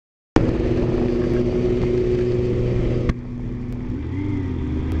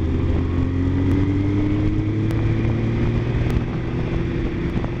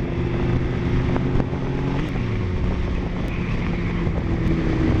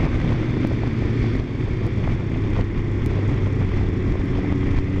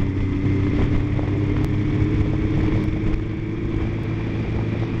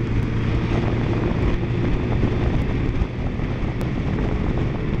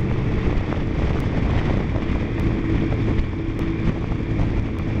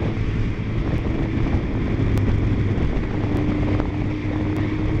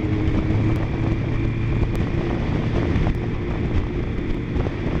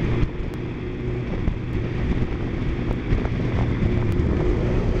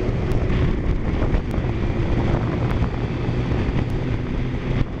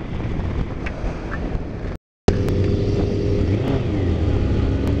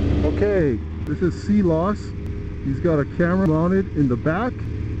Okay, this is Sea Loss. He's got a camera mounted in the back,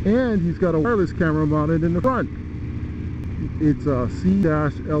 and he's got a wireless camera mounted in the front. It's a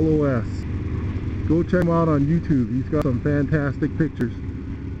C-LOS. Go check him out on YouTube. He's got some fantastic pictures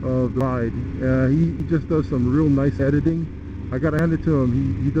of the ride. He just does some real nice editing. I gotta hand it to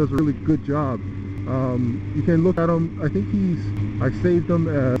him. He does a really good job. You can look at him. I think I saved him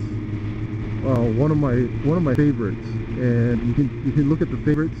as one of my favorites, and you can look at the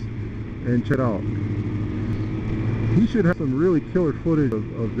favorites and check it out. He should have some really killer footage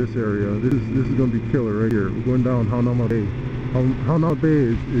of this area. This is going to be killer right here. We're going down Hanauma Bay. Hanauma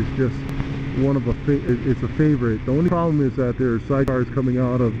Bay is just one of it's a favorite. The only problem is that there are sidecars coming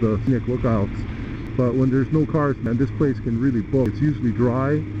out of the scenic lookouts. But when there's no cars, man, this place can really book. It's usually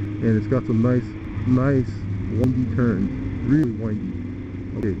dry, and it's got some nice windy turns. Really windy.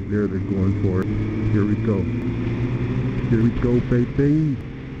 Okay, there they're going for it. Here we go. Here we go, baby.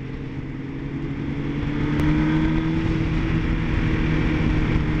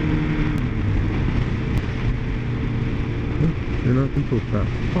 They're not going so fast.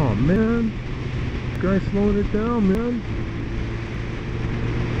 Oh man, this guy's slowing it down, man.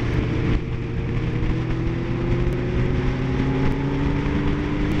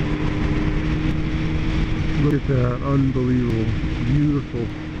 Look at that, unbelievable, beautiful.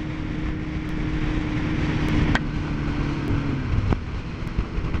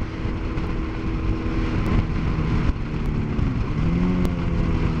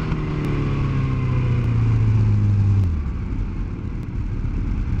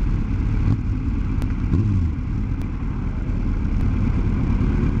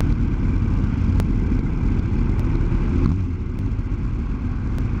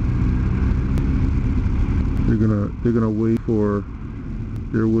 They're gonna wait for,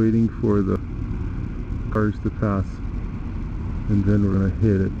 they're waiting for the cars to pass, and then we're gonna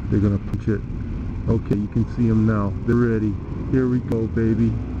hit it. They're gonna punch it. Okay, you can see them now. They're ready. Here we go,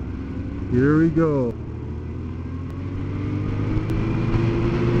 baby. Here we go.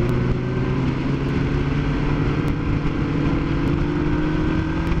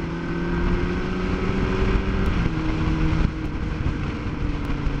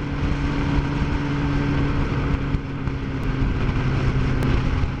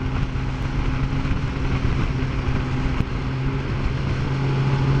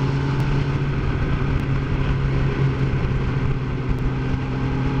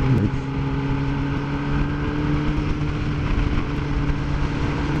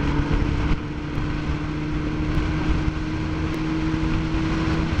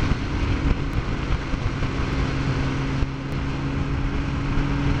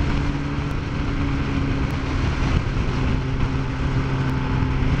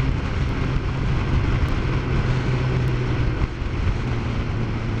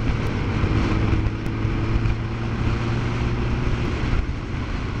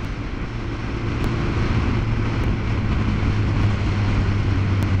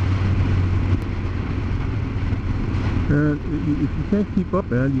 And if you can't keep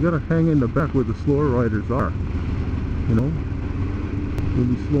up, man, you gotta hang in the back where the slower riders are. You know, we'll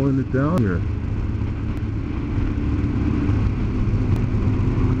be slowing it down here.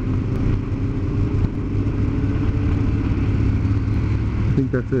 I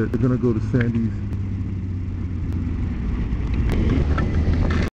think that's it. They're gonna go to Sandy's.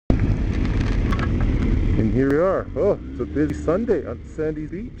 And here we are. Oh, it's a busy Sunday on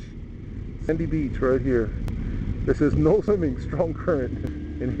Sandy's Beach. Sandy Beach right here. This is no swimming, strong current,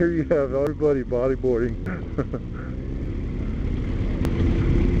 and here you have everybody bodyboarding.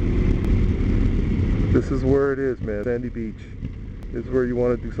 This is where it is, man. Sandy Beach. This is where you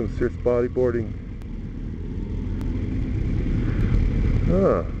want to do some serious bodyboarding.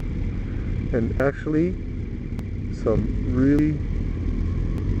 And actually, some really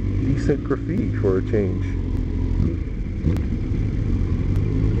decent graffiti for a change.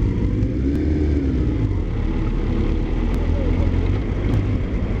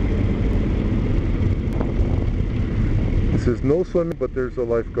 It says no swimming, but there's a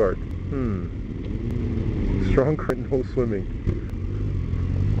lifeguard. Strong current, no swimming.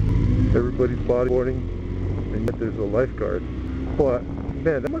 Everybody's bodyboarding, and yet there's a lifeguard. But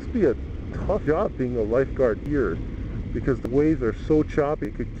man, that must be a tough job being a lifeguard here, because the waves are so choppy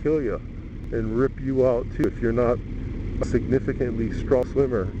it could kill you and rip you out too if you're not a significantly strong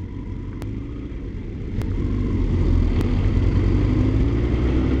swimmer.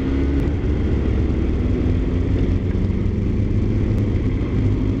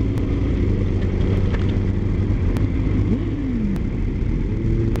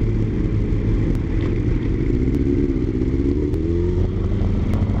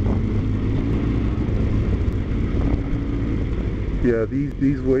 Yeah,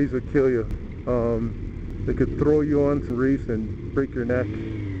 these waves will kill you. They could throw you on some reefs and break your neck,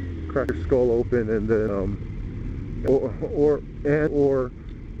 crack your skull open, and then or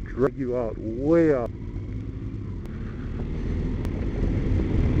drag you out way out,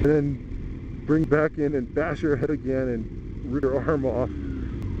 and then bring back in and bash your head again and rip your arm off,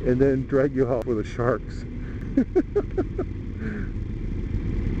 and then drag you out with the sharks.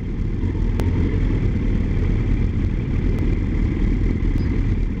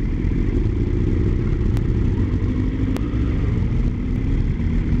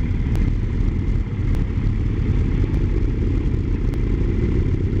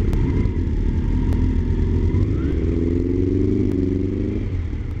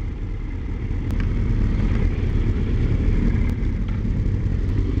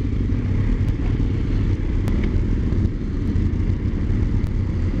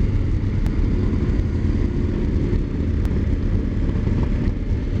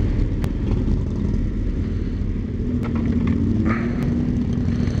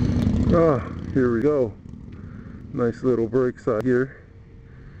 Ah, here we go. Nice little break side here.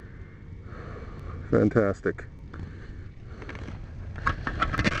 Fantastic.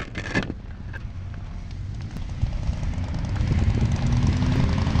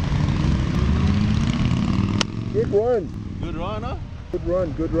 Good run. Good run, huh? Good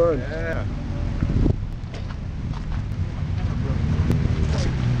run, good run. Yeah.